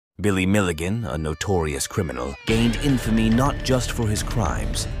Billy Milligan, a notorious criminal, gained infamy not just for his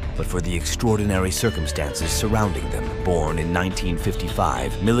crimes, but for the extraordinary circumstances surrounding them. Born in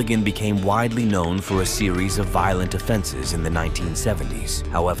 1955, Milligan became widely known for a series of violent offenses in the 1970s.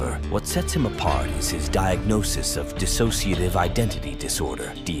 However, what sets him apart is his diagnosis of dissociative identity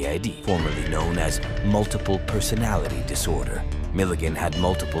disorder, DID, formerly known as multiple personality disorder. Milligan had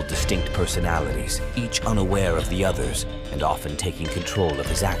multiple distinct personalities, each unaware of the others and often taking control of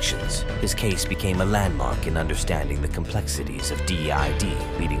his actions. His case became a landmark in understanding the complexities of DID,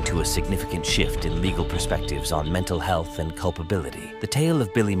 leading to a significant shift in legal perspectives on mental health and culpability. The tale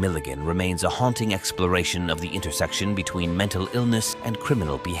of Billy Milligan remains a haunting exploration of the intersection between mental illness and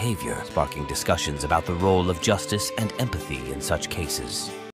criminal behavior, sparking discussions about the role of justice and empathy in such cases.